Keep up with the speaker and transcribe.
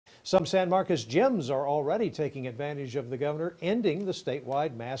Some San Marcos gyms are already taking advantage of the governor ending the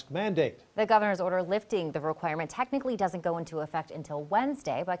statewide mask mandate. The governor's order lifting the requirement technically doesn't go into effect until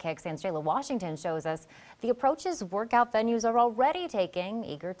Wednesday, but KXAN's Jala Washington shows us the approaches workout venues are already taking,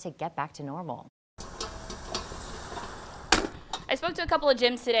 eager to get back to normal. I spoke to a couple of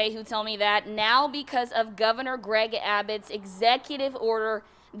gyms today who tell me that now, because of Governor Greg Abbott's executive order,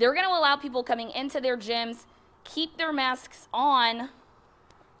 they're going to allow people coming into their gyms keep their masks on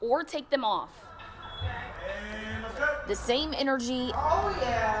or take them off. The same energy,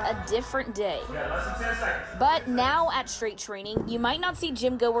 a different day. But now at Straight Training, you might not see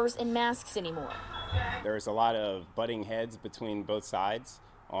gym goers in masks anymore. There's a lot of butting heads between both sides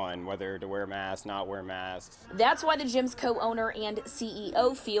on whether to wear masks, not wear masks. That's why the gym's co-owner and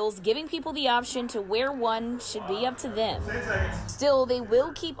CEO feels giving people the option to wear one should be up to them. Still, they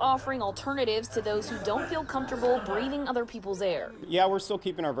will keep offering alternatives to those who don't feel comfortable breathing other people's air. Yeah, we're still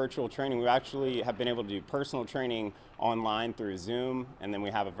keeping our virtual training. We actually have been able to do personal training online through Zoom, and then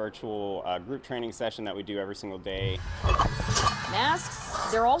we have a virtual group training session that we do every single day.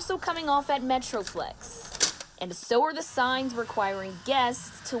 Masks, they're also coming off at Metroflex. And so are the signs requiring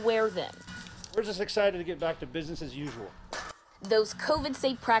guests to wear them. We're just excited to get back to business as usual. Those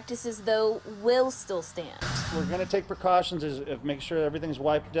COVID-safe practices, though, will still stand. We're going to take precautions of make sure everything's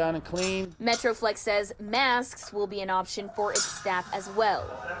wiped down and clean. Metroflex says masks will be an option for its staff as well.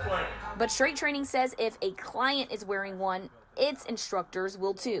 But Straight Training says if a client is wearing one, its instructors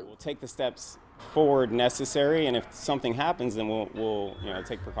will too. We'll take the steps forward necessary, and if something happens, then we'll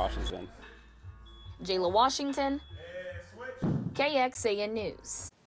take precautions then. Jala Washington, KXAN News.